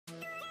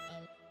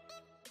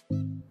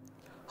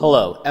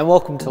Hello, and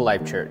welcome to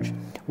Life Church.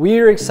 We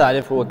are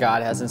excited for what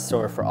God has in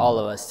store for all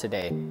of us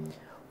today.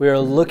 We are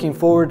looking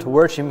forward to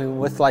worshiping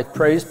with Life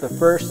Praise, but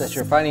first, as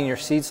you're finding your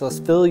seats, let's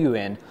fill you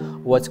in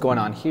what's going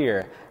on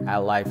here at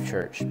Life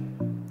Church.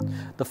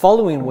 The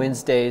following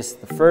Wednesdays,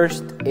 the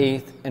 1st,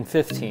 8th, and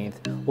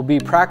 15th, will be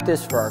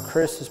practice for our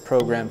Christmas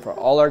program for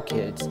all our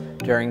kids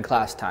during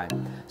class time.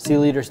 See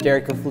leaders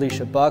Derek and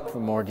Felicia Buck for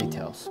more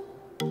details.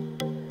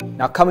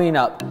 Now coming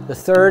up, the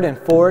 3rd and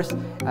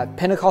 4th at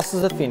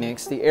Pentecostals of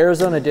Phoenix, the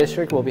Arizona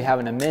District will be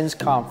having a men's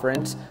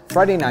conference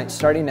Friday night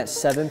starting at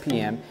 7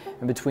 p.m.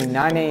 and between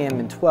 9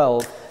 a.m. and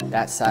 12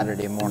 that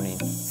Saturday morning.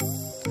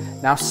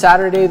 Now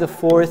Saturday the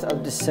 4th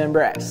of December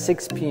at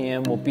 6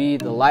 p.m. will be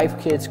the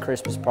Life Kids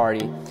Christmas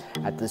Party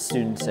at the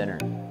Student Center.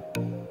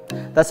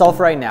 That's all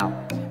for right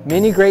now.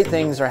 Many great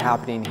things are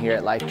happening here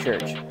at Life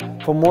Church.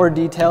 For more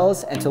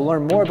details and to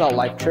learn more about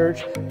Life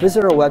Church,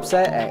 visit our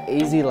website at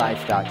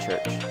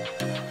azlife.church.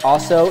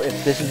 Also,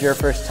 if this is your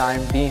first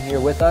time being here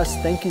with us,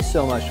 thank you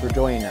so much for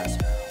joining us.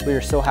 We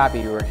are so happy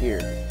you are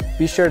here.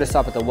 Be sure to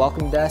stop at the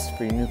welcome desk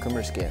for your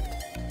newcomer's gift.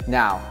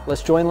 Now,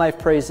 let's join Life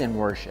Praise in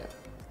worship.